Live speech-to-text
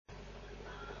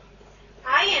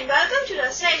and welcome to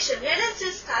the session. Let us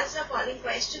discuss the following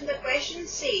question. The question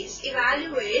says,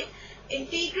 evaluate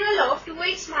integral of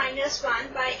 2x minus 1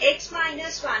 by x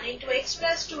minus 1 into x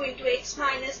plus 2 into x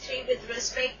minus 3 with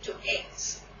respect to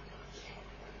x.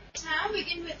 Now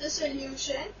begin with the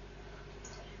solution.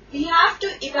 We have to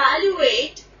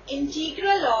evaluate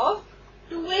integral of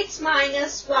 2x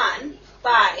minus 1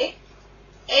 by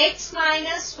x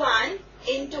minus 1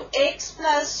 into x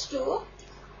plus 2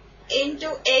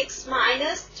 into x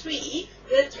minus 3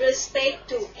 with respect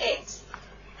to x.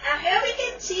 Now here we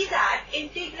can see that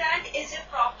integrand is a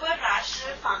proper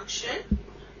rational function.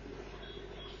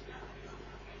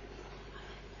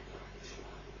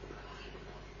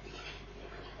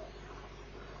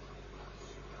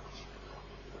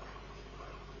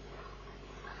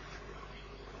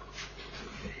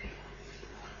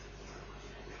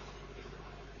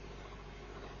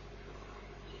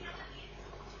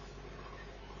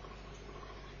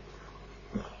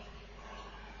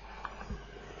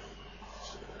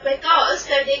 Because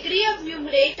the degree of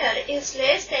numerator is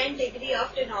less than degree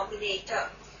of denominator.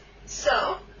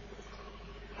 So,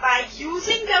 by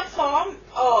using the form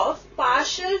of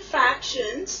partial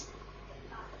fractions,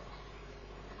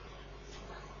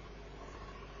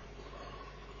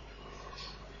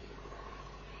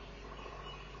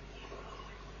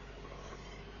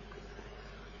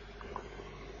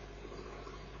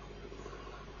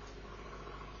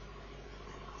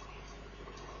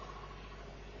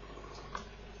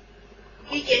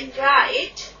 we can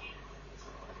write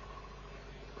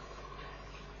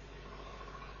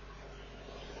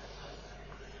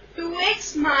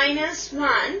x minus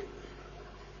 1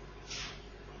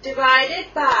 divided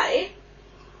by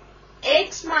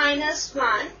x minus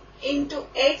 1 into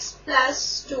x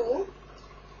plus 2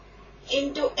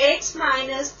 into x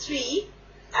minus 3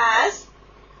 as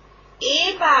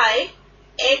a by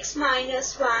x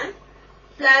minus 1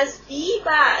 plus b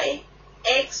by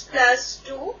x plus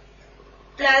 2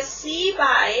 plus c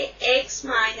by x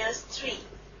minus 3,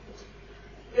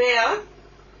 where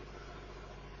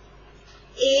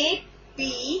a,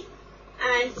 b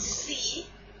and c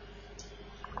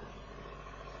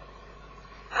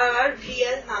are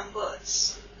real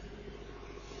numbers.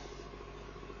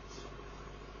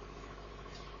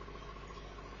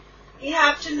 We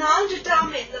have to now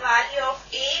determine the value of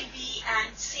a, b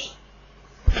and c.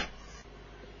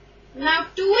 Now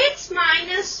 2x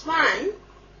minus 1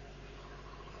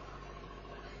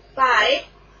 by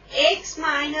x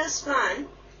minus 1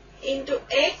 into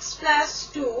x plus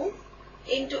 2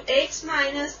 into x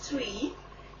minus 3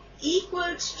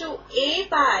 equals to a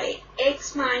by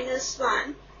x minus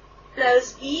 1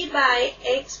 plus b by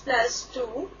x plus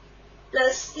 2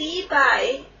 plus c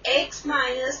by x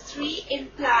minus 3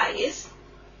 implies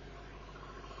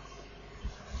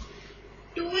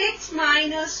 2x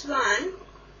minus 1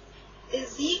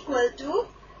 is equal to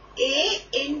a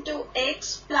into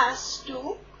x plus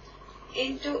 2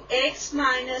 into x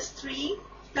minus 3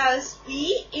 plus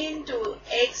b into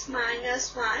x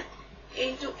minus 1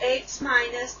 into x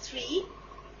minus 3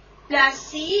 plus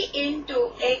c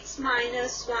into x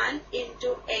minus 1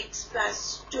 into x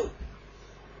plus 2.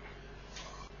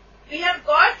 We have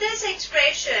got this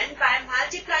expression by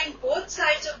multiplying both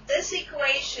sides of this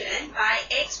equation by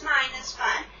x minus 1,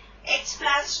 x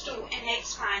plus 2 and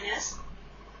x minus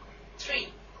 3.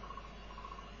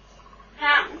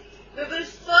 Now, we will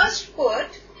first put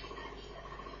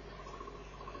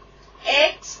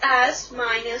x as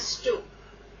minus 2.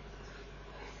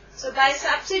 So by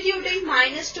substituting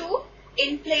minus 2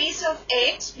 in place of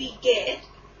x, we get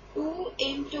 2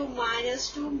 into minus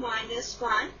 2 minus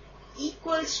 1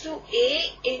 equals to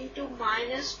a into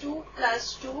minus 2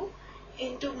 plus 2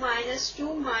 into minus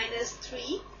 2 minus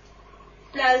 3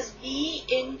 plus b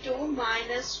into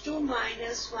minus 2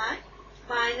 minus 1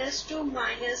 minus 2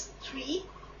 minus 3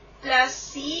 plus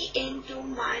c into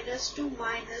minus 2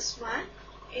 minus 1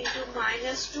 into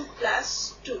minus 2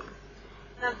 plus 2.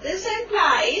 Now this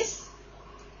implies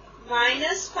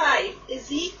minus 5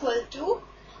 is equal to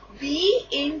b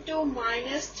into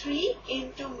minus 3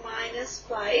 into minus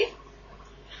 5.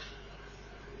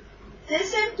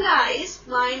 This implies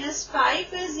minus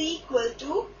 5 is equal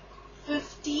to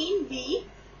 15b,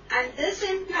 and this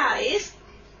implies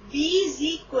b is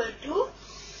equal to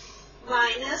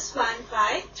minus 1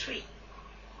 by 3.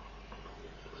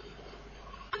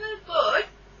 I will put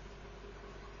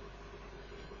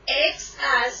x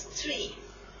as 3.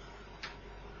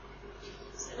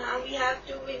 So now we have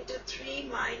 2 into 3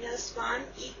 minus 1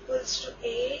 equals to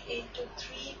a into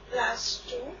 3 plus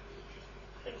 2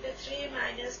 into 3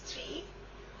 minus 3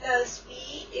 plus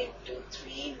b into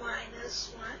 3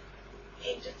 minus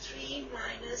 1 into 3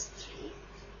 minus 3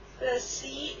 plus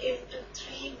c into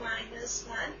 3 minus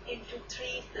 1 into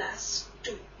 3 plus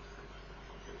 2.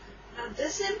 Now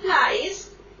this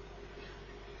implies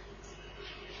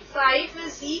 5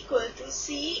 is equal to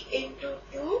c into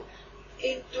 2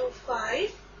 into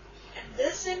 5, and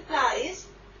this implies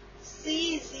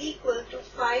c is equal to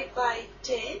 5 by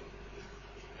 10,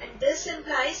 and this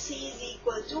implies c is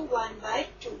equal to 1 by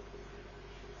 2.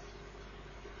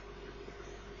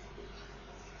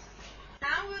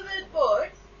 Now we will put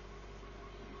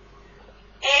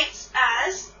x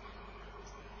as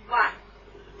 1.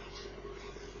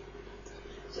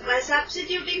 So by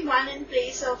substituting 1 in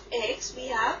place of x, we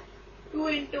have 2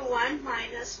 into 1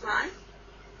 minus 1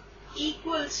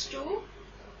 equals to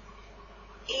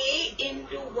a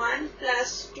into 1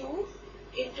 plus 2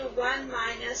 into 1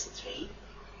 minus 3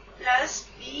 plus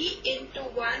b into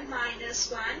 1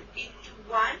 minus 1 into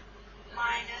 1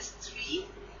 minus 3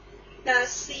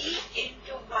 plus c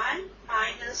into 1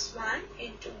 minus 1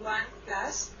 into 1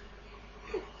 plus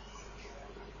 2.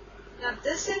 Now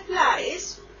this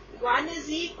implies 1 is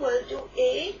equal to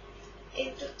a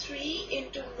into 3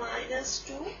 into minus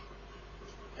 2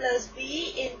 plus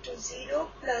b into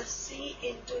 0 plus c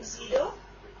into 0,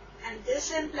 and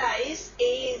this implies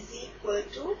a is equal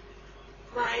to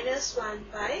minus 1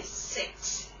 by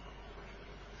 6.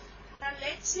 Now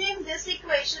let's name this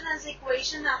equation as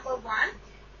equation number 1.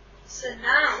 So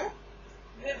now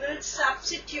we will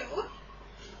substitute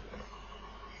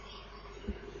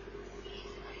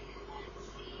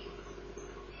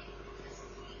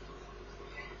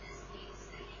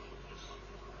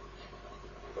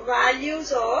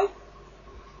values of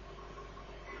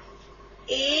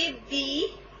a,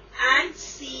 b and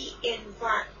c in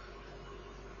 1.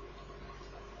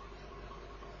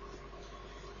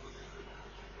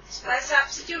 So by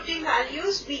substituting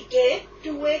values, we get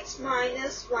 2x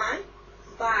minus 1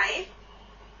 by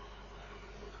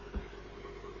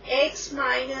x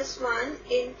minus 1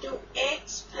 into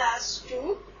x plus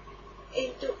 2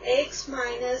 into x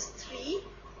minus 3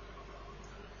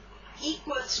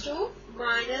 equals to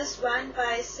minus 1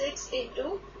 by 6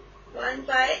 into 1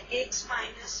 by x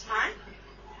minus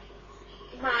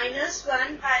 1 minus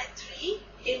 1 by 3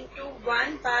 into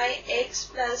 1 by x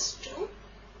plus 2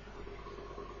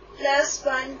 plus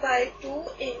 1 by 2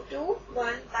 into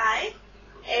 1 by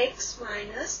x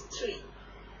minus 3.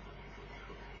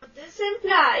 This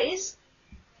implies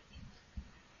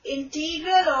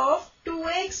integral of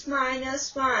 2x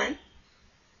minus 1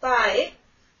 by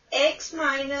x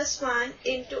minus 1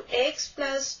 into x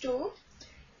plus 2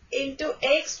 into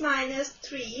x minus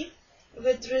 3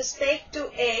 with respect to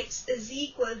x is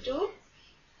equal to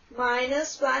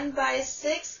minus 1 by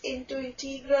 6 into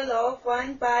integral of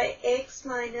 1 by x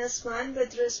minus 1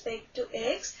 with respect to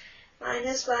x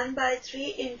minus 1 by 3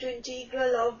 into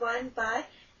integral of 1 by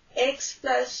x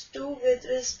plus 2 with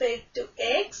respect to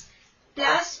x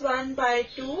plus 1 by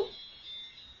 2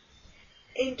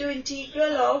 into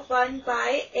integral of 1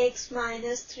 by x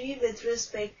minus 3 with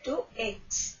respect to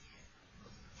x.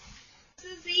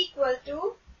 This is equal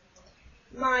to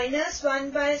minus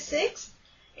 1 by 6.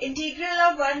 Integral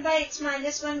of 1 by x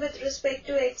minus 1 with respect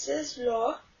to x is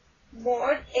log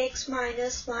mod x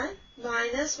minus 1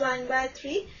 minus 1 by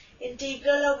 3.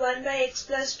 Integral of 1 by x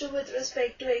plus 2 with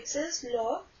respect to x is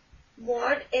log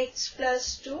mod x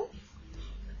plus 2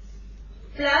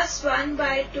 plus 1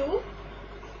 by 2.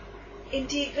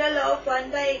 Integral of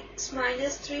 1 by x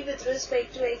minus 3 with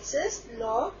respect to x is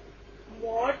log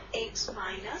mod x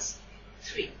minus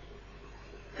 3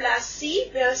 plus c,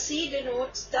 where c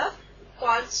denotes the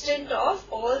constant of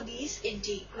all these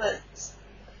integrals.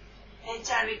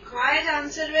 Hence our required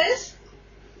answer is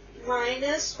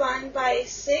minus 1 by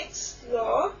 6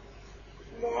 log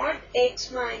mod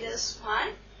x minus 1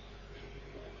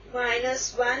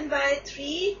 minus 1 by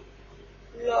 3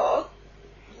 log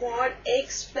mod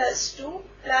x plus 2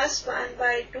 plus 1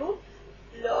 by 2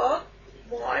 log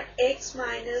mod x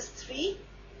minus 3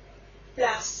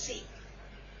 plus c.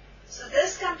 So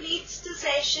this completes the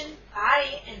session.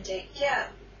 Bye and take care.